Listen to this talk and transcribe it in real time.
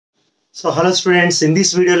So hello students, in this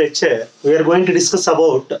video lecture we are going to discuss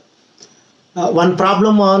about one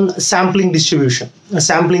problem on sampling distribution.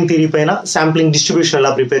 Sampling theory paina sampling distribution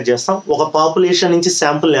ela prepare chestam. Oka population nunchi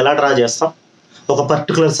sample ela draw chestam. Oka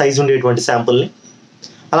particular size undetvanti sample ni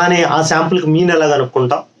alane aa sample ki mean ela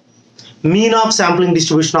kanukuntam. Mean of sampling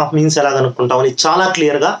distribution of means ela kanukuntam ani chaala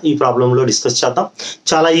clear ga ee problem lo discuss cheddam.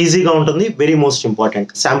 Chaala easy ga untundi, very most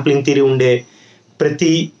important. Sampling theory unde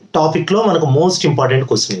prati topic lo manaku most important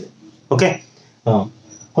question idi. Okay,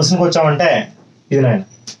 question వచ్చామంటే ఇది నాయన.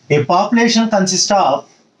 A population consists of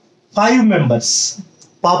 5 members.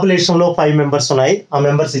 Population లో 5 members ఉన్నాయి. ఆ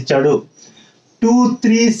members ఇచ్చాడు 2,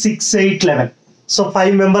 3, 6, 8, 11. So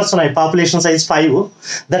 5 members ఉన్నాయి. Population size 5.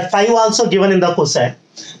 That 5 also given in the question.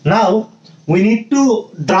 Now we need to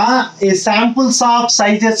draw a samples of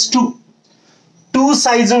sizes 2. 2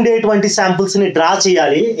 size ఉండేటువంటి samples ని డ్రా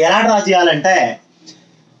చేయాలి. ఎలా డ్రా చేయాలంటే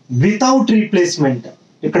without replacement.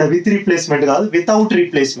 ఇక్కడ with replacement కాదు, without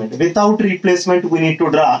replacement we need to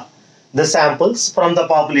draw the samples from the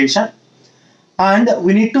population and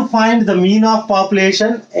we need to find the mean of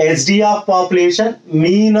population, SD of population,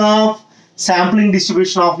 mean of sampling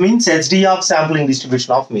distribution of means, SD of sampling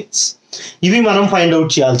distribution of means. ఇవి మనం find out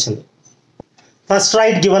చేయాల్సింది. First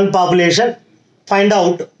write given population, find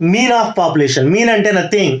out mean of population. Mean అంటే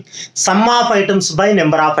nothing, sum of items by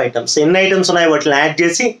number of items. ఎన్ని items ఉన్నాయో వాటిని add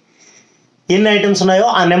చేసి ఎన్ని items ఉన్నాయో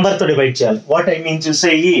ఆ నెంబర్ తో డివైడ్ చేయాలి. What I mean to say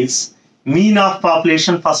is mean of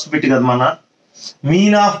population first bit కదా మన.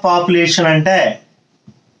 మీన్ ఆఫ్ పాపులేషన్ అంటే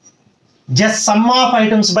just some of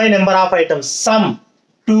items by number of items. Some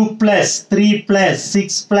 2 plus 3 plus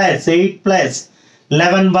 6 plus 8 plus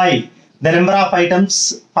 11 by the number of items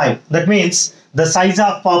 5. That means the size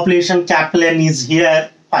of population capital N is here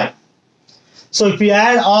 5. So if you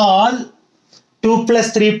add all 2 plus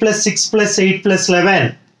 3 plus 6 plus 8 plus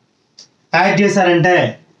 11 add చేశారంటే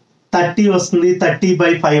 30 వస్తుంది. 30 by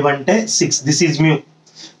 5 అంటే 6. This is mu.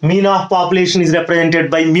 Mean of population is represented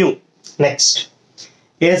by mu. Next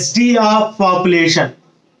SD of population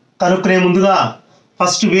కనుక్కునే ముందుగా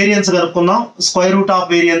first variance కనుక్కుందాం. Square root of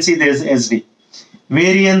variance ఇది SD.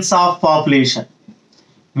 Variance of population.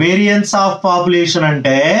 Variance of population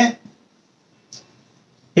అంటే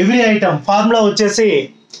every item formula వచ్చేసి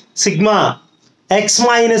sigma x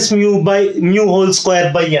minus mu whole square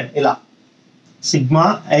by n. ఇలా sigma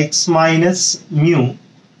x minus mu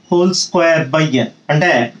whole square by n అంటే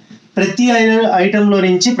ప్రతి item లో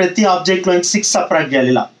నుంచి ప్రతి object లో నుంచి 6 సబ్ట్రాక్ట్ చేయాలి.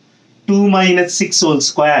 ఇలా 2 minus 6 whole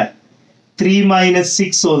square, 3 minus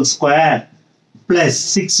 6 whole square plus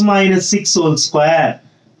 6 minus 6 whole square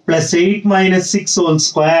plus 8 minus 6 whole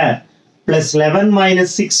square plus 11 minus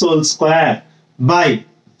 6 whole square by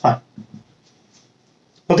 5.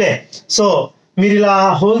 Okay, so మీరు ఇలా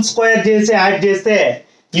హోల్ స్క్వేర్ చేసి యాడ్ చేస్తే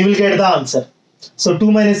you will get the answer. So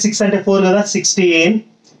 2 minus 6 అంటే 4 కదా, 16.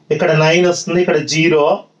 ఇక్కడ 9 వస్తుంది, ఇక్కడ 0,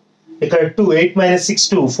 ఇక్కడ 2. 8 minus 6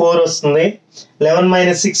 2, 4 వస్తుంది. 11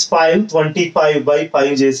 minus 6 5, 25 by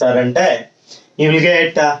 5 చేశారంటే you will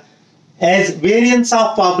get as variance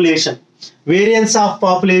of population. Variance of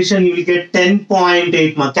population you will get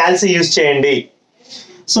 10.8. మా క్యాల్సి యూజ్ చేయండి.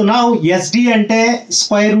 సో నౌ ఎస్డి అంటే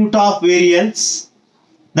square root of variance.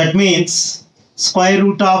 That means square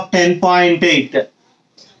root of 10.8,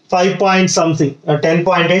 5 point something,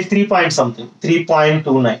 10.8, 3 point something,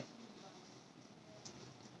 3.29.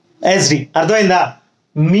 SD. అర్థమైందా?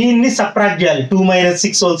 Mean ని subtract చేయాలి. 2 minus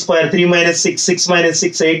 6 whole square, 3 minus 6, 6 minus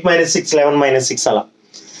 6, 8 minus 6, 11 minus 6 అలా.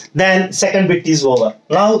 Then second bit is over.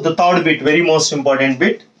 Now the third bit, very most important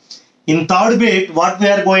bit. In third bit, what we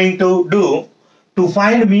are going to do to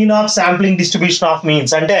find mean of sampling distribution of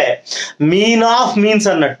means అంటే mean of means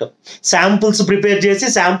అన్నట్టు. Samples prepare చేసి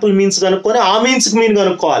sample means కనుక్కొని ఆ means mean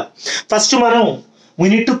కనుక్కోవాలి. First మనం we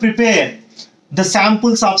need to prepare the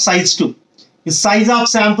samples of size 2. ఈ size of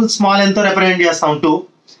sample small ఎంతో represent చేస్తాం 2.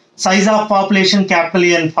 Size of population capital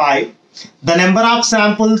N 5. The number of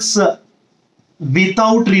samples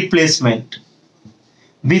without replacement.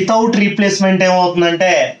 Without replacement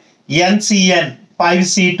ఏమవుతుందంటే NCN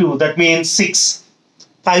 5C2, that means 6.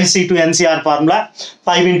 5C2 NCR formula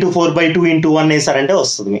 5 into 4 by 2 into 1 వేసారంటే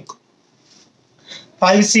వస్తుంది మీకు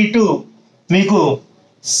 5C2 మీకు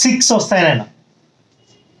 6 వస్తాయనండి.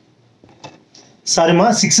 Sorry మా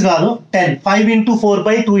 6 కాదు 10. 5 into 4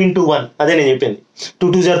 by 2 into 1 అదే నేను చెప్పింది.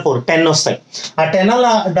 2 2 0 4 10 వస్తాయి. ఆ 10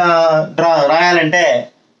 అలా రాయాలంటే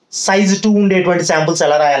సైజ్ 2 ఉండేటువంటి శాంపుల్స్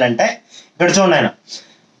ఎలా రాయాలంటే ఇక్కడ చూడండి ఆయన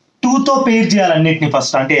 2తో పేర్ చేయాలి అన్నిటిని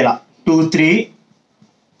ఫస్ట్. అంటే ఇలా 2 3,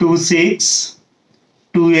 2 6,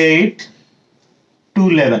 2 8, 2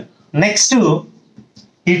 11. నెక్స్ట్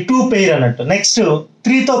ఈ 2 పేర్ అన్నట్టు. నెక్స్ట్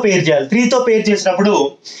 3తో పేర్ చేయాలి. 3తో పేర్ చేసినప్పుడు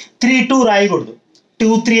 3 2 రాయకూడదు. 2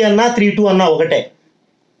 3 అన్నా 3 2 అన్నా ఒకటే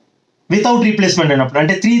వితౌట్ రీప్లేస్మెంట్ అయినప్పుడు.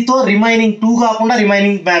 అంటే 3తో రిమైనింగ్ 2 కాకుండా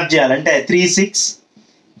రిమైనింగ్ మ్యాప్ చేయాలి. అంటే 3 6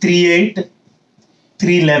 3 8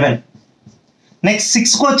 3 11. నెక్స్ట్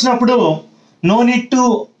 6కి వచ్చినప్పుడు no need to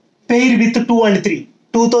pair with 2 and 3.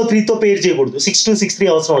 2తో 3తో పెయిర్ చేయకూడదు. 6 2 6 3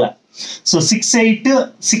 అవసరం లే. సో 6 8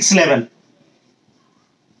 6 11.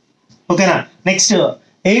 ఓకేనా. నెక్స్ట్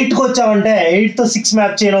 8కి వచ్చామంటే 8తో 6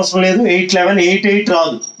 మ్యాప్ చేయని అవసరం లేదు. 8 11 8 8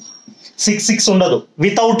 రాదు. 6 6 ఉండదు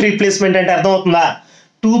వితౌట్ రీప్లేస్మెంట్. అంటే అర్థమవుతుందా?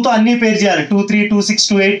 2తో అన్ని పేర్ చేయాలి. 2 3 2 6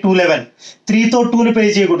 2 8 2 11. 3తో 2ని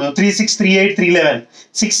పేర్ చేయకూడదు. 3 6 3 8 3 11.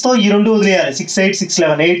 6తో ఈ రెండు వదిలేయాలి. 6 8 6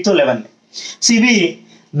 11. 8తో 11. సో ఇవి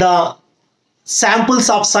the samples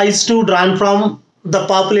of size 2 drawn from the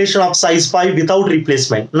population of size 5 without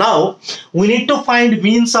replacement. Now we need to find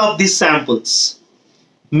means of these samples.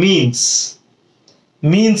 Means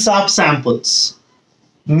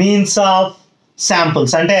of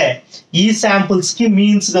samples అంటే ఈ samples కి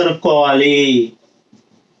means కనుక్కోవాలి.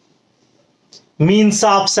 Means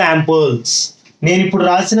of samples. నేను ఇప్పుడు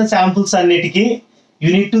రాసిన శాంపుల్స్ అన్నిటికీ you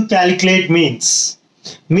need to calculate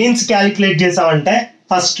means calculate చేసామంటే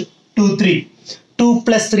first 2 3 2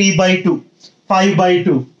 + 3/2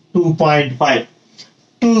 5/2 2.5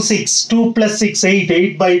 2 6 2 + 6 8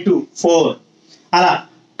 8/2 4 అలా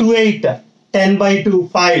 2 8 10/2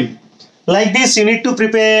 5. Like this you need to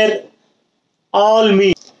prepare all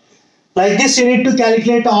means. Like this you need to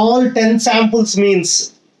calculate all 10 samples means.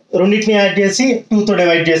 రెండింటిని యాడ్ చేసి 2తో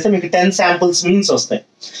డివైడ్ చేస్తే మీకు 10 samples means వస్తాయి.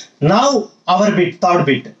 Now our bit, third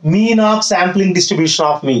bit, mean of sampling distribution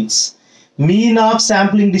of means. Mean of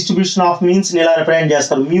sampling distribution of means ని ఎలా represent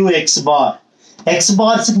చేస్తారు? Mu X bar. X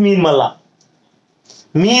bars కి మీన్ మళ్ళా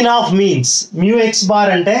mean of means. Mu X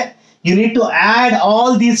bar అంటే you need to add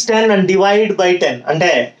all these 10 and divide by 10.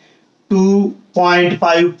 అంటే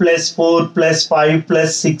 2.5 + 4 + 5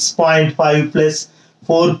 + 6.5 +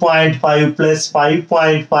 4.5 +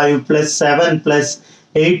 5.5 + 7 +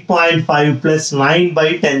 8.5 +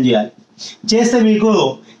 9/10 చేయాలి. చేస్తే మీకు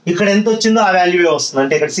ఇక్కడ ఎంత వచ్చిందో ఆ వాల్యూ వస్తుంది.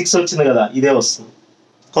 అంటే ఇక్కడ 6 వచ్చింది కదా, ఇదే వస్తుంది.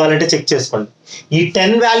 కావాలంటే చెక్ చేసుకోండి. ఈ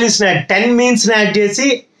 10 వాల్యూస్ 10 మీన్స్ యాడ్ చేసి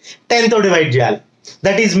 10తో డివైడ్ చేయాలి.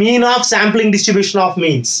 That is mean of sampling distribution of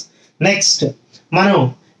means. Next మనం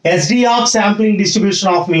SD of sampling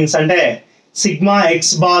distribution of means అంటే సిగ్మా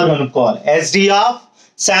ఎక్స్ బార్ కనుక్కోవాలి. SD of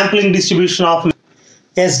sampling distribution of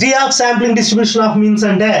SD of sampling distribution of means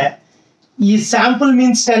అంటే ఈ sample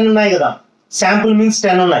means 10 ఉన్నాయి కదా, sample means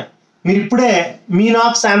 10 ఉన్నాయి. మీరు ఇప్పుడే mean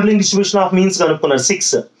of sampling distribution of means కనుక్కున్నారు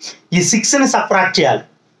 6. ఈ 6ని సబ్ట్రాక్ట్ చేయాలి.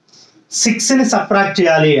 6ని సబ్ట్రాక్ట్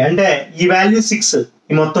చేయాలి అంటే ఈ వాల్యూ 6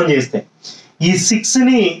 ఈ మొత్తం చేస్తే ఈ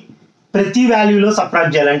 6ని ప్రతి వాల్యూలో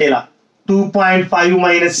సబ్ట్రాక్ట్ చేయాలి. అంటే ఇలా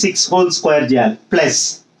 2.5 - 6 హోల్ స్క్వేర్ చేయాలి ప్లస్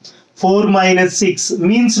 4 - 6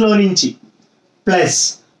 మీన్స్ లో నుంచి ప్లస్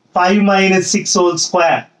 5 - 6 హోల్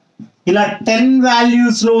స్క్వేర్. ఇలా 10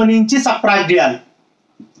 వాల్యూస్ లో నుంచి సబ్ట్రాక్ట్ చేయాలి.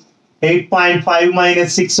 8.5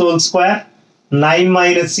 - 6 whole square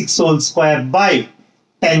 9 - 6 whole square by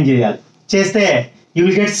 10 చేయాలి. చేస్తే you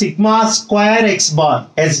will get sigma square X bar.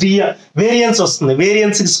 SD variance వస్తుంది.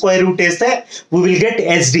 వేరియన్స్ కి స్క్వేర్ రూట్ వేస్తే we will get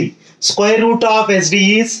SD. Square root of SD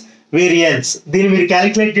is variance. దీన్ని మీరు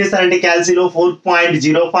క్యాలిక్యులేట్ చేస్తారంటే క్యాల్సీలో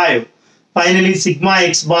 4.05. ఫైనలీ సిగ్మా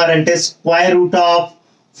ఎక్స్ బార్ అంటే square root of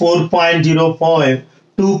 4.05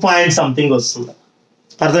 2 point something వస్తుంది.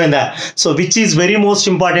 అర్థమైందా? So which is very most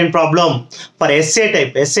important problem for SA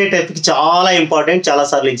type. SA టైప్కి చాలా important, చాలా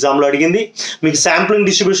సార్లు ఎగ్జామ్లో అడిగింది. మీకు శాంప్లింగ్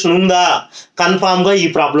డిస్ట్రిబ్యూషన్ ఉందా, కన్ఫామ్గా ఈ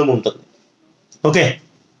ప్రాబ్లం ఉంటుంది. ఓకే.